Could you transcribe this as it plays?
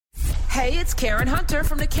Hey, it's Karen Hunter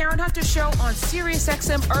from The Karen Hunter Show on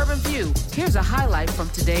SiriusXM Urban View. Here's a highlight from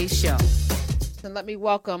today's show. And let me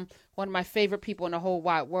welcome one of my favorite people in the whole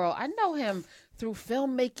wide world. I know him through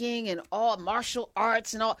filmmaking and all martial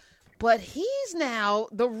arts and all, but he's now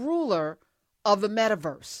the ruler of the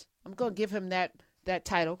metaverse. I'm going to give him that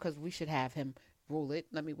title because we should have him rule it.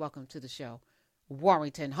 Let me welcome to the show,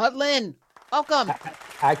 Warrington Hudlin. Welcome.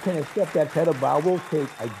 I can accept that title, but I will take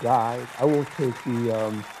a guide. I will take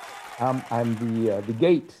the I'm the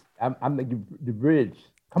gate. I'm the bridge.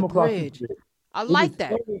 Come across the bridge. I like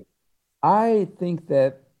that. I think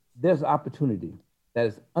that there's an opportunity that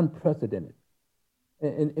is unprecedented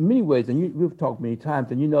in many ways, and we've talked many times,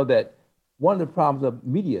 and you know that one of the problems of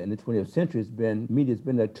media in the 20th century has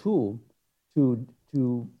been a tool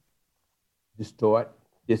to distort,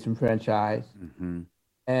 disenfranchise,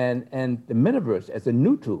 and the metaverse as a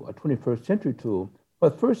new tool, a 21st century tool. For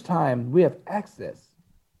the first time, we have access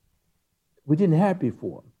we didn't have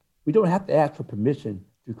before. We don't have to ask for permission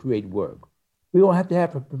to create work. We don't have to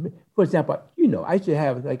have, for example, I should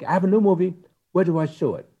have, I have a new movie. Where do I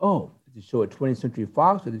show it? Oh, does it show at 20th Century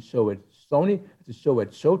Fox? Does it show at Sony? Does it show at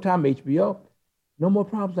Showtime, HBO? No more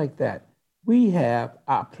problems like that. We have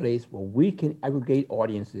a place where we can aggregate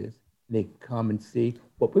audiences. And they can come and see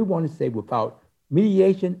what we want to say without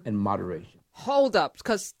mediation and moderation. Hold up,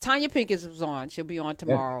 because Tanya Pinkett was on. She'll be on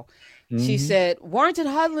tomorrow. She said, Warrington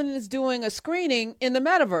Hudlin is doing a screening in the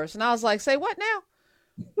metaverse. And I was like, say what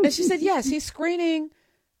now? And she said, yes, he's screening.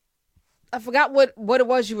 I forgot what it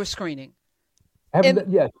was you were screening.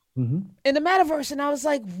 Yes. In the metaverse. And I was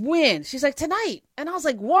like, when? She's like, tonight. And I was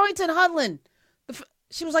like, Warrington Hudlin.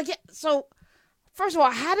 She was like, yeah. So first of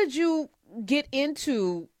all, how did you get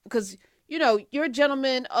into, because, you're a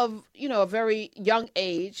gentleman of, a very young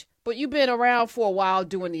age, but you've been around for a while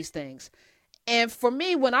doing these things. And for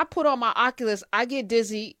me, when I put on my Oculus, I get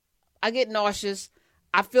dizzy, I get nauseous.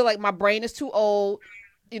 I feel like my brain is too old.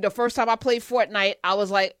 The first time I played Fortnite, I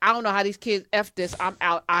was like, I don't know how these kids F this. I'm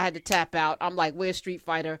out. I had to tap out. I'm like, where's Street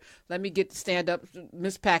Fighter? Let me get the stand up,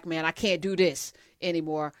 Miss Pac-Man. I can't do this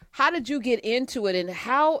anymore. How did you get into it? And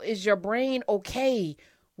how is your brain okay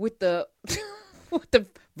with the with the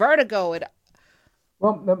vertigo?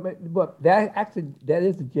 Well, that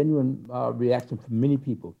is a genuine reaction from many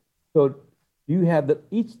people. So you have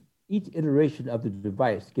each iteration of the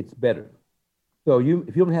device gets better. So if you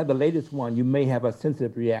don't have the latest one, you may have a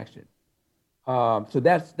sensitive reaction. So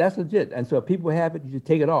that's legit. And so if people have it, you should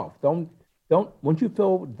take it off. Don't once you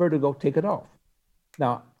feel vertigo, take it off.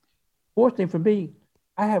 Now, fortunately for me,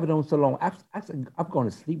 I have it on so long. I've gone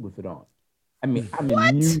to sleep with it on. I'm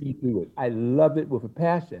immune to it. I love it with a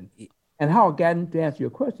passion. And how I got into, to answer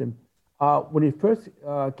your question, when it first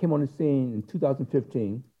came on the scene in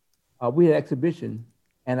 2015, we had an exhibition,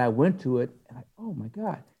 and I went to it, and oh my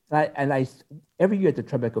God. And I every year at the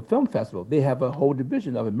Tribeca Film Festival, they have a whole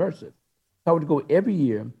division of immersive. So I would go every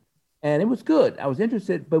year, and it was good. I was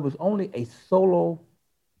interested, but it was only a solo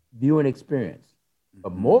viewing experience.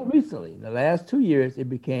 But more recently, in the last 2 years, it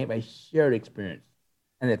became a shared experience.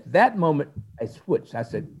 And at that moment, I switched. I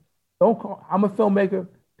said, I'm a filmmaker,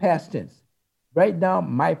 past tense. Right now,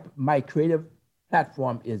 my creative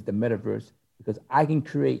platform is the metaverse because I can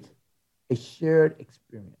create a shared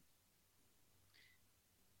experience.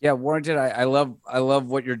 Yeah, Warrington, I love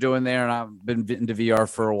what you're doing there, and I've been into VR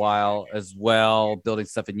for a while as well, building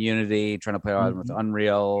stuff in Unity, trying to play around with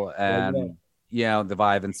Unreal and the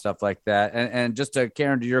Vive and stuff like that. And just to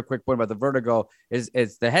Karen, to your quick point about the vertigo,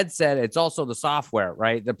 it's the headset, it's also the software,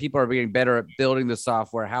 right? The people are getting better at building the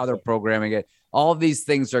software, how they're programming it. All of these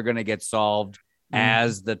things are going to get solved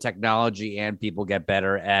as the technology and people get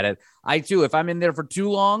better at it. I too, if I'm in there for too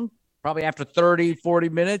long, probably after 30, 40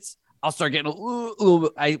 minutes, I'll start getting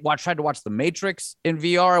tried to watch The Matrix in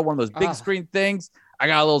VR, one of those big screen things. I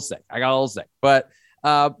got a little sick. But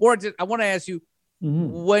Warrington, I want to ask you,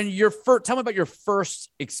 when tell me about your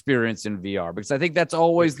first experience in VR, because I think that's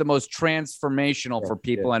always the most transformational for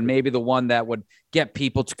people and maybe the one that would get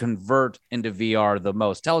people to convert into VR the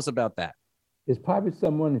most. Tell us about that. It's probably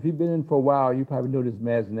someone, if you've been in for a while, you probably know this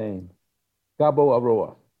man's name, Gabo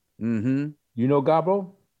Aroa. You know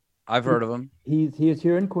Gabo? I've heard of him. He's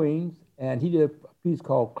here in Queens, and he did a piece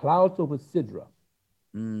called Clouds Over Sidra,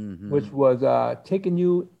 which was taking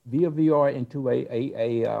you via VR into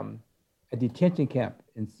a detention camp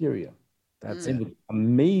in Syria. That's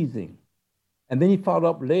amazing. And then he followed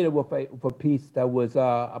up later with a piece that was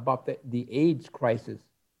about the AIDS crisis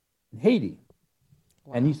in Haiti.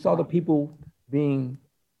 Wow. And he saw the people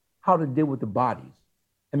how to deal with the bodies.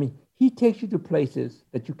 I mean, he takes you to places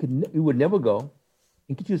that you would never go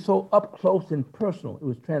and get you so up close and personal. It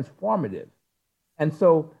was transformative. And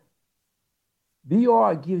so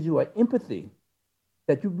VR gives you an empathy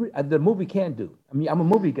that the movie can't do. I mean, I'm a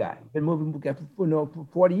movie guy. Been a movie guy for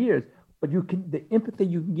 40 years. But the empathy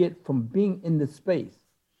you can get from being in the space.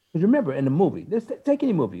 Because remember, in the movie, take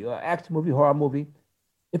any movie, action movie, horror movie.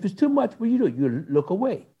 If it's too much, what do? You look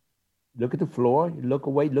away. Look at the floor. You look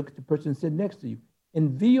away. Look at the person sitting next to you.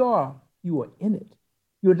 In VR, you are in it.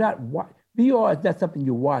 You're not VR is not something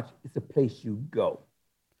you watch. It's a place you go,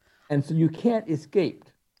 and so you can't escape.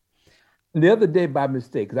 And the other day, by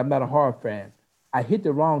mistake, because I'm not a horror fan, I hit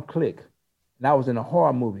the wrong click, and I was in a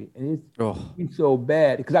horror movie, and it's so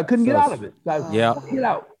bad because I couldn't get out of it. So get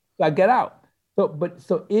out. So I get out.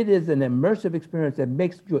 So it is an immersive experience that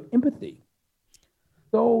makes your empathy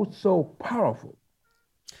so powerful.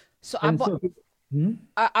 So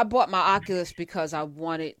I bought my Oculus because I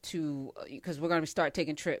wanted to, because we're going to start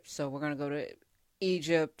taking trips. So we're going to go to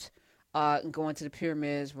Egypt, and going to the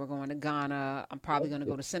pyramids. We're going to Ghana. I'm probably going to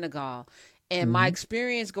go to Senegal. And my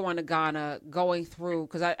experience going to Ghana, going through,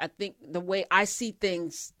 because I think the way I see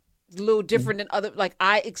things a little different than other, like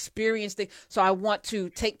I experienced it. So I want to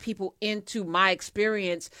take people into my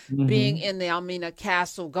experience being in the Elmina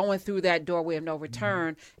Castle, going through that doorway of no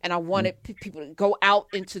return. And I wanted people to go out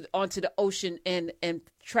onto the ocean and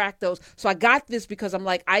track those. So I got this because I'm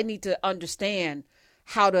like, I need to understand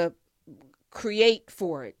how to create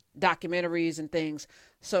for it, documentaries and things.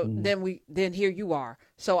 So then here you are.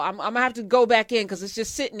 So I'm gonna have to go back in because it's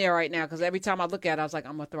just sitting there right now. Because every time I look at it, I was like,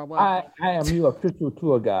 I'm gonna throw up. I am your official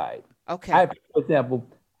tour guide. Okay. For example,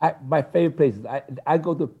 my favorite places. I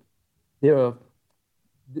go to there are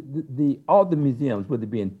all the museums, whether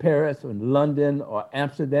it be in Paris or in London or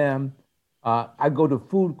Amsterdam. I go to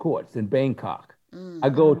food courts in Bangkok. I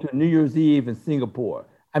go to New Year's Eve in Singapore.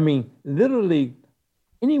 I mean, literally.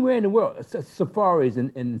 Anywhere in the world, safaris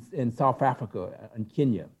in South Africa and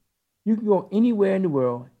Kenya, you can go anywhere in the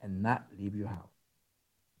world and not leave your house.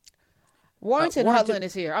 Warrington Hudlin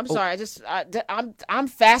is here. I'm sorry. I'm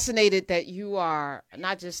fascinated that you are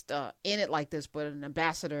not just in it like this, but an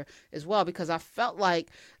ambassador as well, because I felt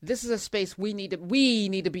like this is a space we need to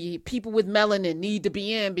be, people with melanin need to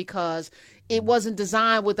be in, because it wasn't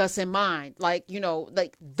designed with us in mind. Like,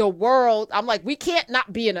 like the world, I'm like, we can't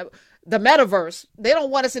not be in the metaverse. They don't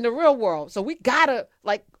want us in the real world. So we gotta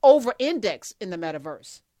over index in the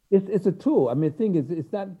metaverse. It's a tool. I mean, the thing is,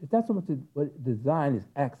 it's not so much what design is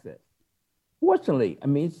access. Fortunately, I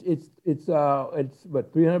mean, it's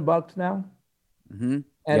what, $300 now? And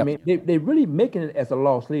I mean, they really making it as a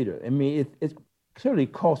loss leader. I mean, it's clearly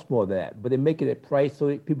costs more than that, but they make it at price so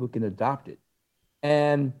that people can adopt it.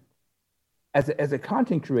 And as a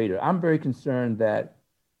content creator, I'm very concerned that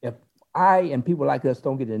if I and people like us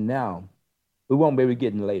don't get in now, we won't be able to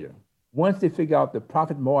get in later. Once they figure out the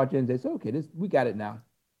profit margins, they say, okay, we got it now.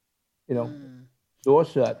 Door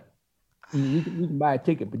shut. You can buy a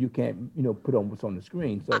ticket, but you can't, put on what's on the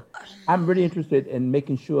screen. So I'm really interested in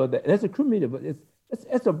making sure that, and it's a crew meter, but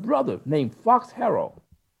it's a brother named Fox Harrell,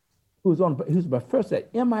 who's my first at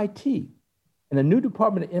MIT, in a new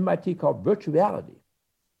department at MIT called virtual reality.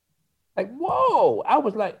 Like, whoa! I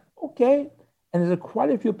was like, okay. And there's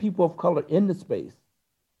quite a few people of color in the space.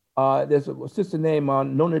 There's a sister named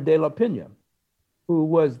Nona De La Pena, who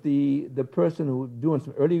was the person who was doing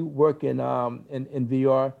some early work in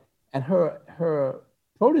VR, and her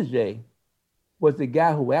protege was the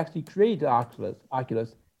guy who actually created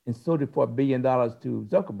Oculus and sold it for $1 billion to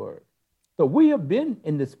Zuckerberg. So we have been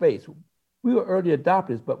in the space. We were early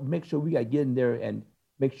adopters, but make sure we got to get in there and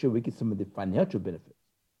make sure we get some of the financial benefits.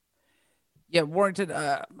 Yeah, Warrington,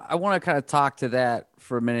 I want to kind of talk to that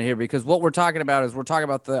for a minute here, because what we're talking about is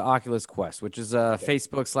the Oculus Quest, which is a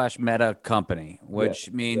Facebook/Meta company,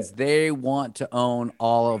 which means they want to own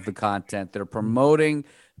all of the content. They're promoting,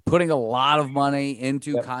 putting a lot of money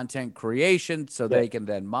into content creation so they can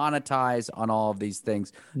then monetize on all of these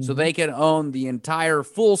things, so they can own the entire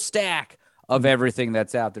full stack of everything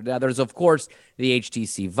that's out there. Now, there's, of course, the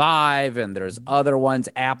HTC Vive, and there's other ones.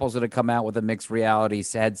 Apple's going to come out with a mixed reality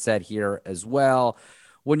headset here as well.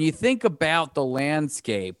 When you think about the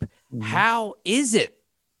landscape, how is it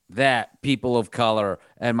that people of color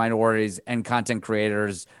and minorities and content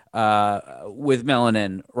creators with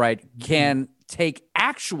melanin, right, can take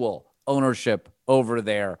actual ownership over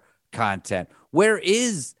their content? Where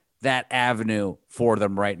is that avenue for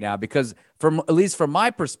them right now? Because at least from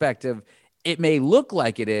my perspective, it may look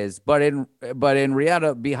like it is, but in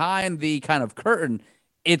reality, behind the kind of curtain,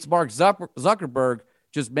 it's Mark Zuckerberg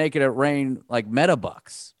just making it rain like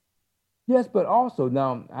metabucks. Yes, but also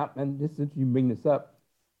now, and this since you bring this up,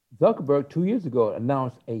 Zuckerberg 2 years ago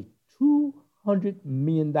announced a $200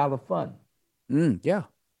 million fund. Yeah,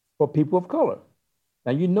 for people of color.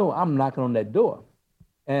 Now, you know, I'm knocking on that door.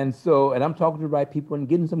 And so, and I'm talking to the right people and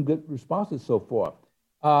getting some good responses so far.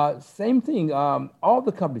 Same thing, all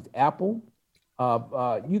the companies, Apple,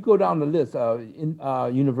 you go down the list,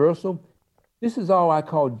 Universal, this is all I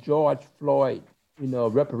call George Floyd,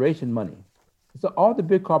 reparation money. So all the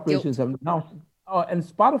big corporations have now, and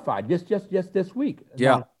Spotify just this week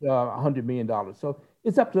announced $100 million. So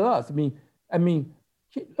it's up to us. I mean,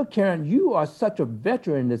 look, Karen, you are such a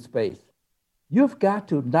veteran in this space. You've got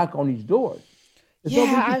to knock on these doors.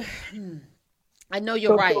 I know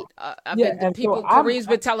you're right. Kareem's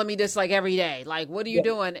been telling me this like every day. Like, what are you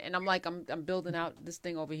doing? And I'm like, I'm building out this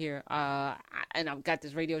thing over here. And I've got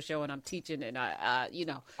this radio show and I'm teaching and I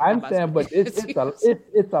understand, but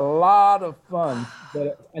it's a lot of fun,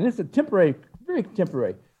 and it's a temporary, very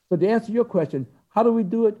temporary. So to answer your question, how do we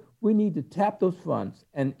do it? We need to tap those funds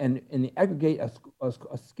and aggregate a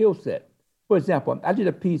skill set. For example, I did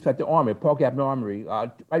a piece at the Army, Park Avenue Armory,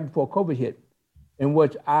 right before COVID hit, in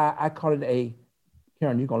which I called it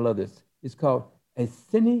Karen, you're going to love this. It's called a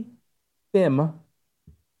CineFemme,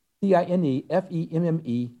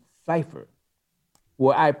 CineFemme cipher,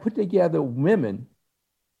 where I put together women,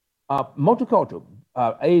 multicultural,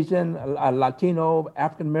 Asian, Latino,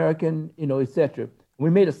 African-American, etc. We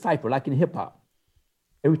made a cipher like in hip hop.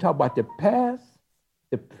 And we talk about the past,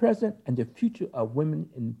 the present, and the future of women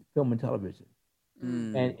in film and television.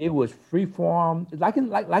 And it was free form, like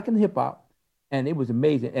in hip hop. And it was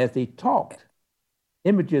amazing. As they talked,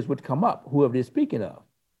 images would come up, whoever they're speaking of.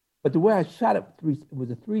 But the way I shot it, was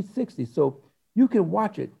a 360. So you can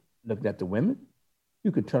watch it looking at the women.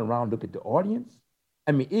 You can turn around, look at the audience.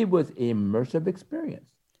 I mean, it was an immersive experience.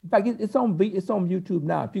 In fact, it's on YouTube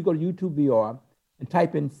now. If you go to YouTube VR and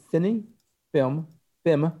type in CineFemme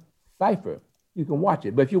cipher, you can watch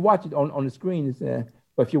it. But if you watch it on the screen,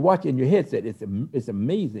 but if you watch it in your headset, it's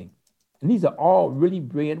amazing. And these are all really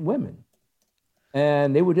brilliant women.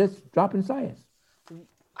 And they were just dropping science.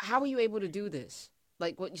 How were you able to do this?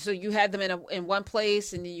 Like, so you had them in one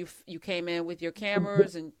place, and you came in with your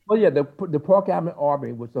cameras and. Well, yeah, the Park Avenue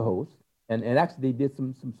Armory was the host, and actually they did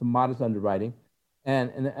some modest underwriting,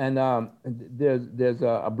 and there's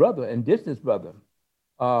a brother, indigenous brother,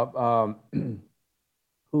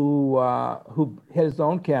 who had his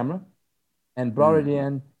own camera, and brought it in,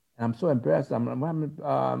 and I'm so embarrassed.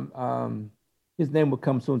 His name will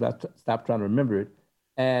come soon as I stop trying to remember it.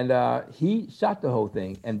 And he shot the whole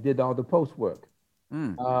thing and did all the post work.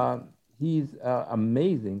 He's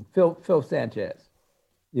amazing, Phil Sanchez,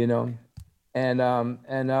 and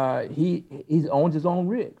he owns his own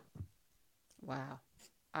rig. Wow!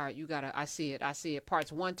 All right, I see it.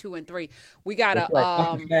 Parts 1, 2, and 3. We gotta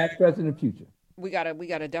past, present, and future. We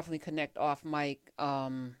gotta definitely connect off mic.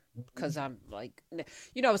 Because I'm like,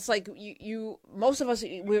 it's like you. Most of us,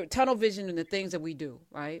 we're tunnel vision in the things that we do,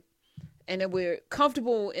 right? And then we're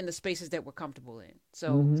comfortable in the spaces that we're comfortable in.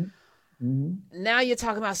 So now you're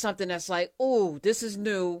talking about something that's like, oh, this is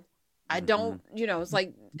new. I don't, it's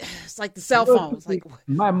like the cell phone. It's like,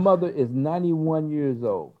 my mother is 91 years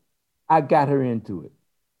old. I got her into it.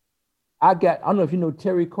 I don't know if you know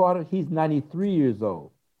Terry Carter. He's 93 years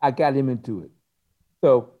old. I got him into it.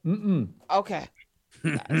 So, okay.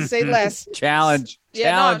 Say less. Challenge.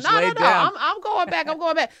 Yeah, no. I'm going back.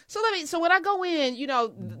 So when I go in,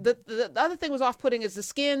 the other thing was off-putting is the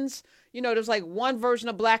skins. There's like one version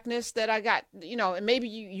of blackness that I got, and maybe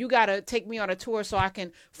you got to take me on a tour so I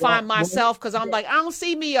can find myself, because I'm like, I don't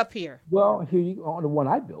see me up here. Well, here you go on the one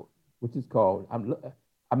I built, which is called,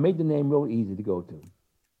 I made the name real easy to go to.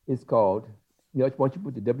 It's called, once you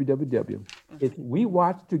put the www, it's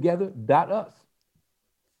WeWatchTogether.us.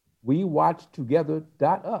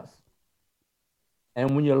 WeWatchTogether.us.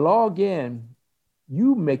 And when you log in,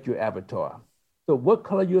 you make your avatar. So what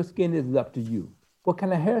color your skin is up to you. What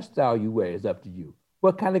kind of hairstyle you wear is up to you.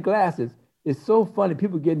 What kind of glasses. It's so funny.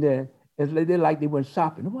 People get in there, and they're like they went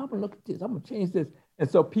shopping. Oh, I'm going to look at this. I'm going to change this. And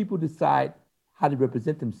so people decide how to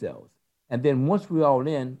represent themselves. And then once we're all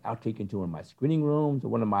in, I'll take you into one of my screening rooms or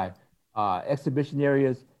one of my exhibition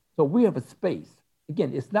areas. So we have a space.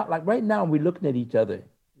 Again, it's not like right now we're looking at each other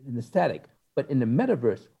in the static, but in the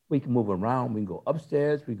metaverse, we can move around. We can go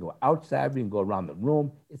upstairs. We can go outside. We can go around the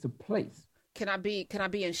room. It's a place. Can I be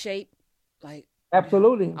in shape? Like,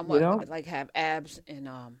 absolutely. Like have abs and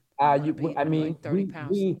 30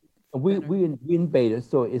 pounds. We in beta,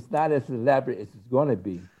 so it's not as elaborate as it's going to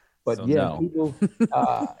be. But so people.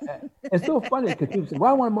 It's so funny because people say,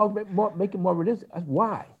 "Why well, I want to make it more realistic?"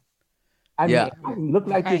 Why? I mean, I can look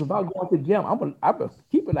like this if I go to the gym. I'm gonna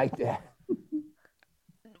keep it like that.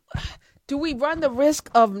 Do we run the risk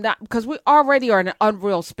of not, because we already are in an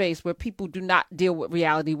unreal space where people do not deal with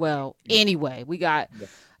reality well anyway. We got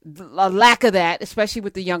a lack of that, especially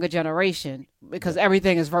with the younger generation, because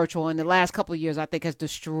everything is virtual. And the last couple of years, I think, has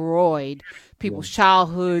destroyed people's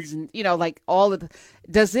childhoods, and like all of the.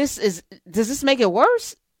 Does this make it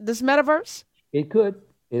worse? This metaverse? It could.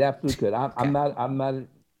 It absolutely could. I'm not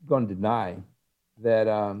going to deny that.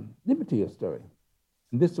 Let me tell you a story.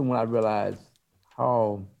 And this is when I realized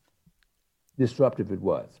how disruptive it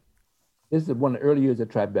was. This is one of the early years at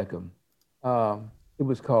Tribeca. It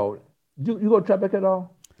was called. You go to Tribeca at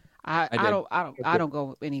all? I don't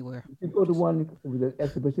go anywhere. You go to one with an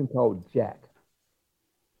exhibition called Jack.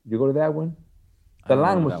 You go to that one? The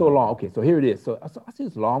line was so long. Okay, so here it is. So I see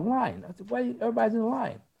this long line. I said, why everybody's in the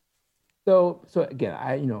line? So again,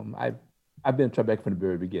 I've been to Tribeca from the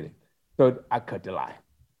very beginning. So I cut the line.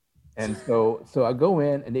 And so I go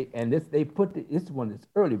in and they put this one, this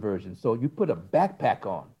early version. So you put a backpack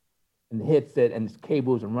on and the headset and it's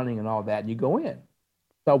cables and running and all that, and you go in.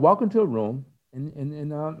 So I walk into a room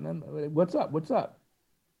and what's up?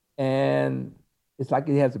 And it's like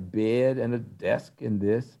it has a bed and a desk and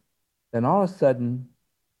this. Then all of a sudden,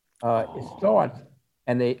 it starts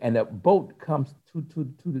and a boat comes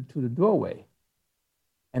to the doorway.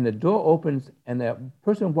 And the door opens and the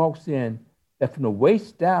person walks in. That from the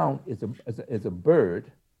waist down is a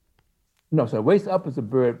bird. No, so the waist up is a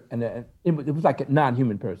bird, and it was like a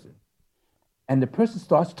non-human person. And the person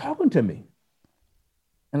starts talking to me,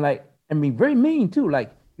 and very mean too.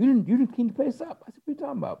 Like you didn't clean the place up. I said, what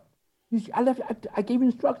are you talking about? I gave you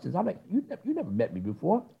instructions. I'm like, you never met me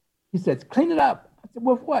before. He says, clean it up. I said,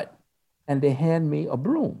 with what? And they hand me a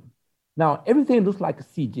broom. Now everything looks like a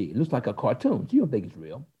CG. It looks like a cartoon. She don't think it's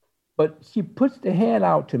real, but she puts the hand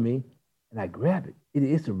out to me. And I grab it.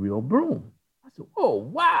 It's a real broom. I said, oh,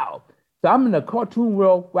 wow. So I'm in a cartoon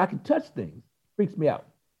world where I can touch things. Freaks me out.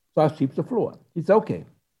 So I sweep the floor. He said, okay,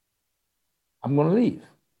 I'm going to leave.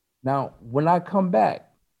 Now, when I come back,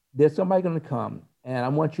 there's somebody going to come, and I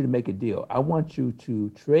want you to make a deal. I want you to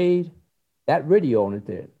trade that radio on it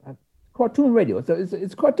there. Cartoon radio. So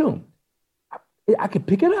it's a cartoon. I can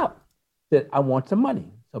pick it up. Said, I want some money.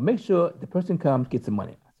 So make sure the person comes, get some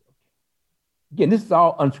money. Again, this is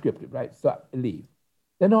all unscripted, right? So I leave.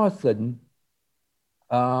 Then all of a sudden,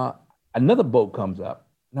 another boat comes up,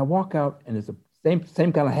 and I walk out, and it's the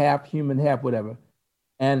same kind of half human, half whatever.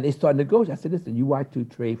 And they start negotiating. I said, listen, you want to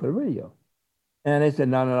trade for the radio? And they said,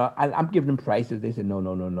 no. I'm giving them prices. They said,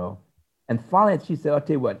 no. And finally, she said, I'll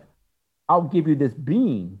tell you what, I'll give you this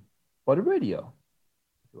bean for the radio.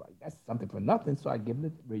 So that's something for nothing. So I give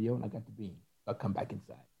them the radio, and I got the bean. So I come back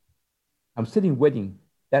inside. I'm sitting waiting.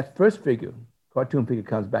 That first figure, cartoon figure,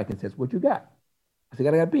 comes back and says, what you got? I said,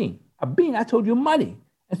 I got a bean. A bean? I told you money.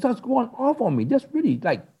 And starts going off on me, just really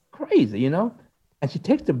like crazy, And she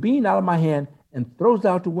takes the bean out of my hand and throws it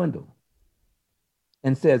out the window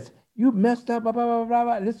and says, you messed up, blah, blah, blah, blah,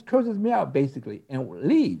 blah. And this curses me out, basically, and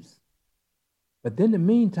leaves. But then in the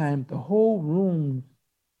meantime, the whole room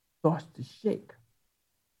starts to shake.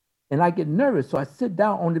 And I get nervous, so I sit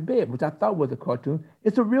down on the bed, which I thought was a cartoon.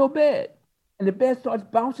 It's a real bed. And the bed starts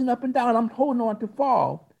bouncing up and down. I'm holding on to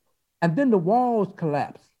fall. And then the walls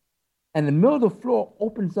collapse. And the middle of the floor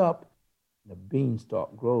opens up. And the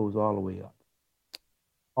beanstalk grows all the way up.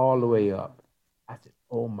 All the way up. I said,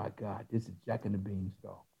 oh my God, this is Jack and the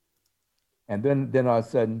Beanstalk. And then all of a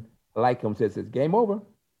sudden, a light comes and says, game over.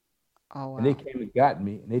 Oh, wow. And they came and got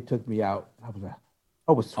me, and they took me out.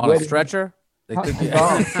 I was sweating. On a stretcher? They took you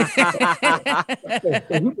out.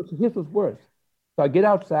 So here's what's worse. So I get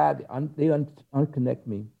outside, they unconnect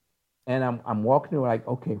me, and I'm walking around like,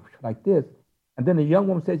 okay, like this. And then the young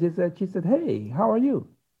woman she said, hey, how are you?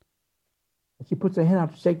 And she puts her hand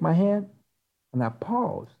out to shake my hand, and I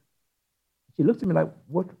pause. She looks at me like,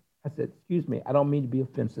 what? I said, excuse me, I don't mean to be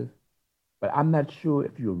offensive, but I'm not sure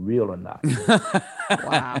if you're real or not.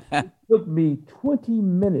 Wow. It took me 20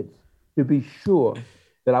 minutes to be sure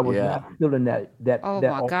that I was not still in that. Oh,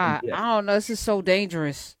 that my God. Death. I don't know. This is so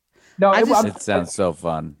dangerous. No, it sounds so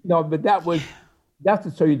fun. No, but that's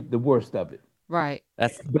to show you the worst of it. Right.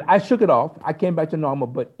 But I shook it off. I came back to normal,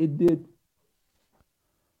 but it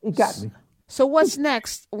got me. So what's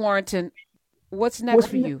next, Warrington? What's next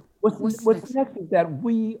for you? What's next is that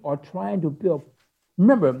we are trying to build.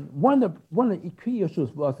 Remember, one of the key issues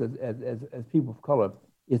for us as people of color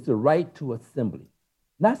is the right to assembly.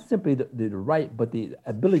 Not simply the right, but the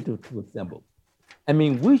ability to assemble. I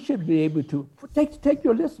mean, we should be able to take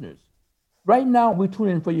your listeners. Right now, we tune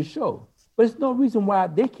in for your show, but there's no reason why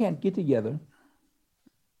they can't get together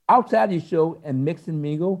outside your show and mix and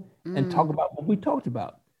mingle and talk about what we talked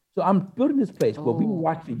about. So I'm building this place where we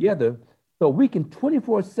watch together So we can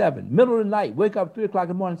 24/7, middle of the night, wake up 3 o'clock in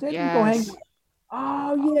the morning, say, "You go hang." Yes.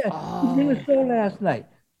 Oh yeah, we did a show last night.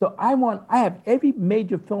 So I have every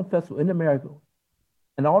major film festival in America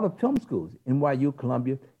and all the film schools, NYU,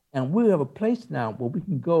 Columbia, and we have a place now where we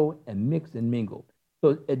can go and mix and mingle.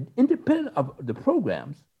 So independent of the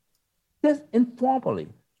programs, just informally,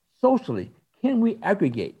 socially, can we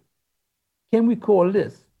aggregate? Can we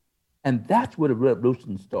coalesce? And that's where the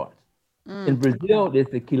revolution starts. In Brazil, there's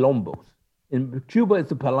the quilombos. In Cuba, it's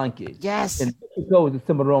the palanques. Yes. In Mexico, it's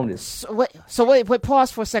the cimarrones. So wait,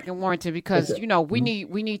 pause for a second, Warrington, because we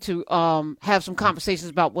need to have some conversations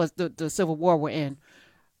about what the Civil War we're in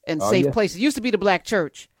and safe places. It used to be the Black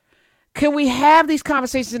church. Can we have these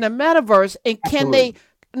conversations in the metaverse? And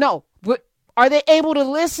are they able to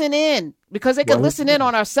listen in? Because they can listen in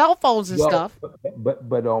on our cell phones and stuff. But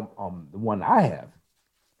the one I have,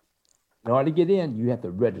 in order to get in, you have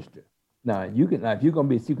to register. Now if you're gonna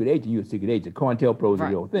be a secret agent, you're a secret agent. COINTELPRO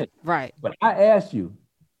is your thing. Right. But I asked you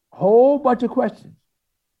a whole bunch of questions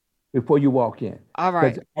before you walk in. All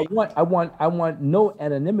right. I want no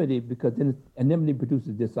anonymity, because then anonymity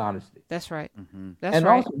produces dishonesty. That's right. Mm-hmm. That's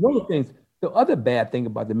right. Also, one of the things, the other bad thing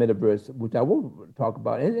about the metaverse, which I will talk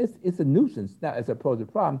about, and it's a nuisance, not as opposed to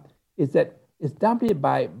a problem, is that it's dominated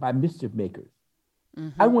by mischief makers.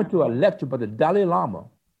 I went to a lecture by the Dalai Lama.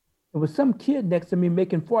 There was some kid next to me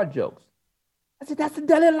making fart jokes. I said, "That's the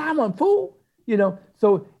Dalai Lama, fool."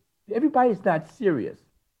 So everybody's not serious.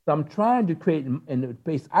 So I'm trying to create, in the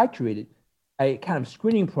space I created, a kind of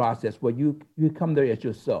screening process where you come there as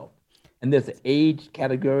yourself. And there's an age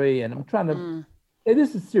category, and I'm trying to, hey,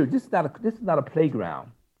 this is serious. This is not a playground.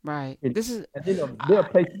 Right. And there are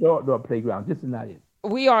places, there are playgrounds. This is not it.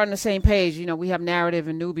 We are on the same page. We have Narrative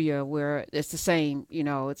in Nubia where it's the same.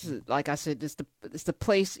 It's like I said, it's the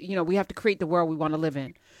place. We have to create the world we want to live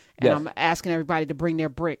in. And Yes. I'm asking everybody to bring their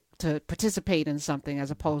brick to participate in something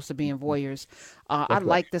as opposed to being voyeurs. I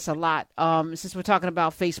like this a lot. Since we're talking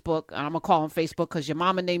about Facebook, I'm gonna call them Facebook because your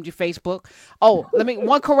mama named you Facebook. Oh,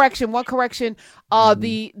 one correction.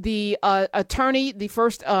 The attorney, the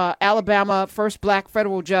first Alabama first black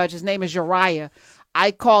federal judge, his name is Uriah.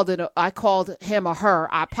 I called him a her.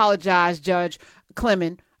 I apologize, Judge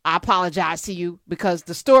Clement. I apologize to you because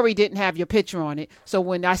the story didn't have your picture on it. So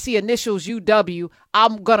when I see initials UW,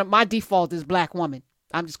 my default is black woman.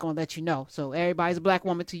 I'm just going to let you know. So everybody's a black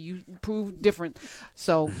woman till you prove different.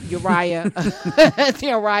 So Uriah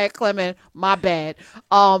Clement, my bad.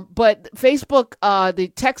 But Facebook, the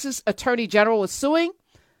Texas Attorney General is suing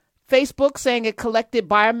Facebook, saying it collected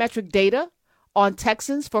biometric data on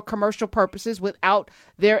Texans for commercial purposes without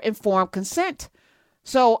their informed consent.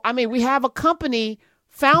 So, we have a company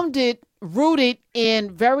rooted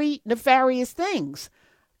in very nefarious things.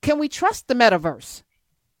 Can we trust the metaverse?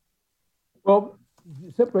 Well,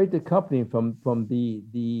 separate the company from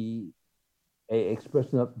the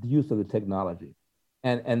expression of the use of the technology.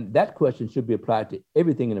 And that question should be applied to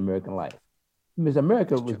everything in American life. Because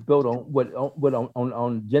America was built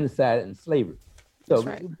on genocide and slavery. So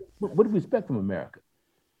right. What do we expect from America?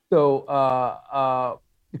 So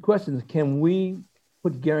the question is, can we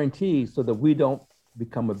put guarantees so that we don't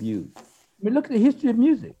become abused? Look at the history of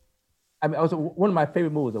music. One of my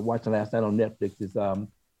favorite movies I watched last night on Netflix is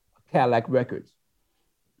Cadillac Records.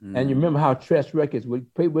 And you remember how Trash Records would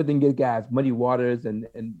get guys, Muddy Waters and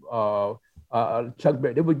Chuck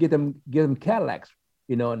Berry, they would give them Cadillacs,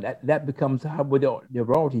 and that becomes how their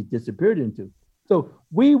royalties disappeared into. So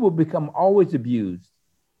we will become always abused,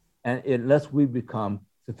 and unless we become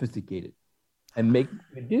sophisticated and make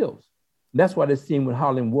good deals. And that's why they're seeing with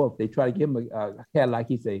Harlan Wolf. They try to give him a Cadillac.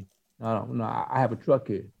 He say, no, I have a truck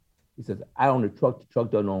here. He says, I own the truck. The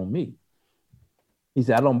truck doesn't own me. He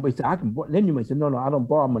said, I can lend you money. He said, no, I don't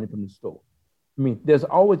borrow money from the store. There's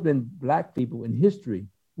always been black people in history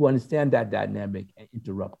who understand that dynamic and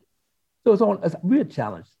interrupt it. So it's a real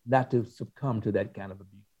challenge not to succumb to that kind of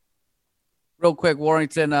abuse. Real quick,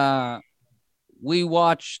 Warrington, we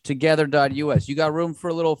watch together.us. You got room for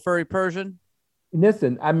a little furry Persian?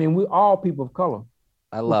 Listen, we all people of color.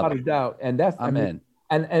 I love without it. a doubt. And that's, in.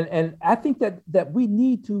 And I think that we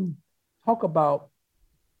need to talk about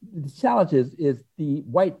the challenges is the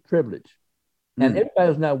white privilege. And everybody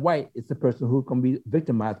who's not white is the person who can be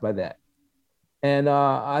victimized by that. And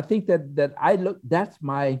I think that's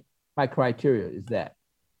my criteria is that.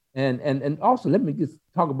 And also, let me just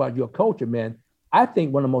talk about your culture, man. I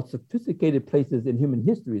think one of the most sophisticated places in human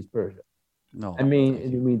history is Persia. No,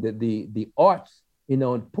 the arts,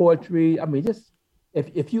 and poetry. Just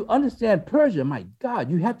if you understand Persia, my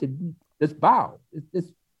God, you have to just bow.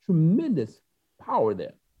 It's tremendous power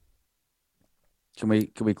there. Can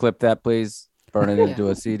we clip that, please? burn it into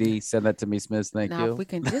a CD. Send that to me, Smith. Thank now, you. if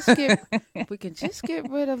we can just get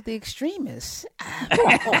rid of the extremists.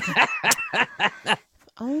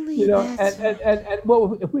 Only You know, that's... and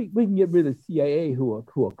well, if we can get rid of the CIA who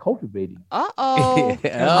are cultivating. Uh-oh.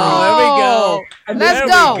 There we go. Let's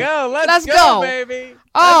go. Let's go, baby.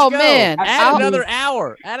 Oh, Let's go. man. Add another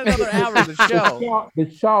hour. Add another hour to the show.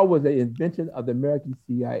 The Shah was the invention of the American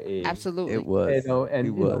CIA. Absolutely. It was. You know, and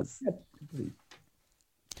it was.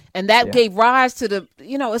 And that gave rise to the,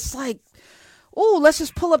 it's like, oh, let's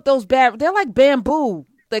just pull up those they're like bamboo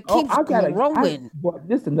that keeps growing.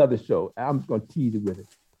 This is another show. I'm just going to tease you with it.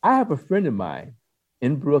 I have a friend of mine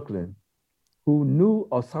in Brooklyn who knew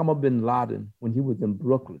Osama bin Laden when he was in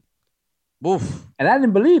Brooklyn. Oof. And I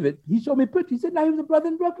didn't believe it. He showed me pictures. He said, no, he was a brother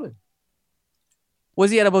in Brooklyn.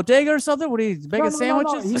 Was he at a bodega or something? What, he making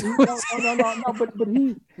sandwiches?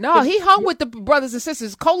 No, he hung with the brothers and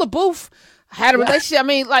sisters. Cola Booth had a relationship. I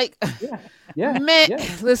mean, like, man,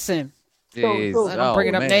 listen. I'm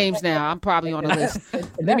bringing up names now. I'm probably on the list.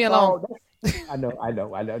 Leave me alone. I know.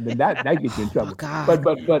 That gets you in trouble. Oh,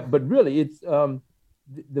 God. But really, it's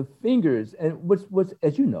the fingers and what's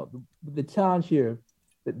as you know, the challenge here,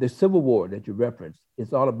 the Civil War that you referenced,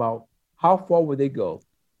 is all about how far would they go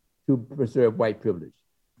to preserve white privilege,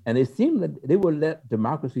 and it seemed that they would let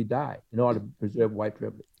democracy die in order to preserve white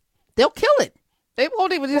privilege. They'll kill it. They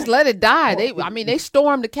won't even just let it die. They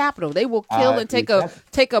storm the Capitol. They will kill and take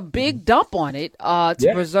a big dump on it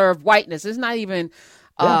to preserve whiteness. It's not even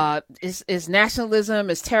it's nationalism,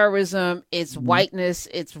 it's terrorism, it's whiteness.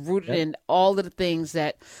 It's rooted in all of the things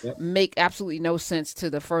that make absolutely no sense to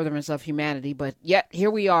the furtherance of humanity. But yet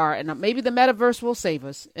here we are, and maybe the metaverse will save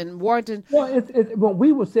us. And Warrington, well,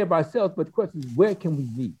 we will save ourselves, but the question is, where can we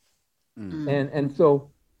meet? And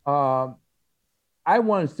so. I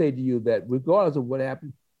want to say to you that regardless of what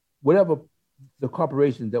happens, whatever the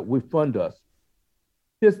corporations that will fund us,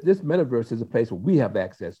 this metaverse is a place where we have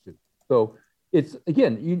access to. So it's,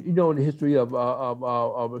 again, you know, in the history of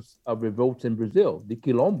revolts in Brazil, the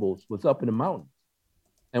Quilombos was up in the mountains.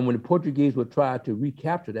 And when the Portuguese would try to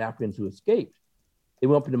recapture the Africans who escaped, they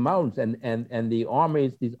went up in the mountains and the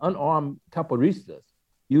armies, these unarmed capoeiristas,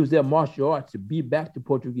 used their martial arts to beat back the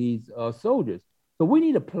Portuguese soldiers. So we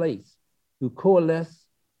need a place to coalesce,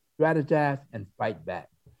 strategize, and fight back.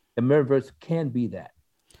 The metaverse can be that.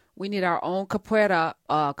 We need our own capoeira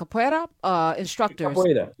instructors.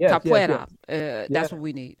 Capoeira, yes, capoeira. Yes. That's what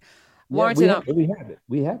we need. Warrington,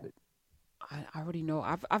 we have it. I already know.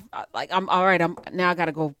 I'm all right. Now I got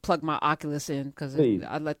to go plug my Oculus in because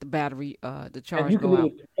I let the battery, the charge go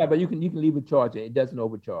out. But you can leave it charged. It doesn't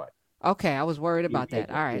overcharge. Okay, I was worried about that.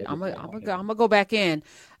 All right, I'm gonna go back in,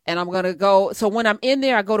 and I'm gonna go. So when I'm in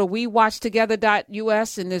there, I go to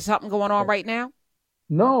WeWatchTogether.us, and there's something going on right now.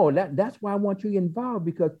 No, that's why I want you involved,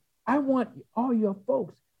 because I want all your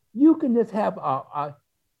folks. You can just have a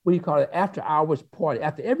what do you call it, after hours party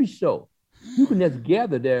after every show. You can just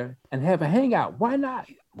gather there and have a hangout. Why not?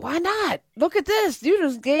 Why not? Look at this. You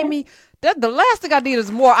just gave me the last thing I need is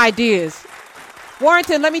more ideas.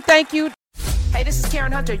 Warrington, let me thank you. Hey, this is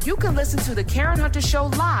Karen Hunter. You can listen to The Karen Hunter Show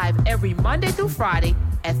live every Monday through Friday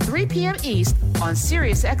at 3 p.m. East on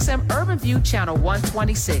SiriusXM Urban View Channel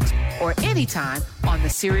 126 or anytime on the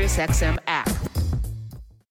SiriusXM app.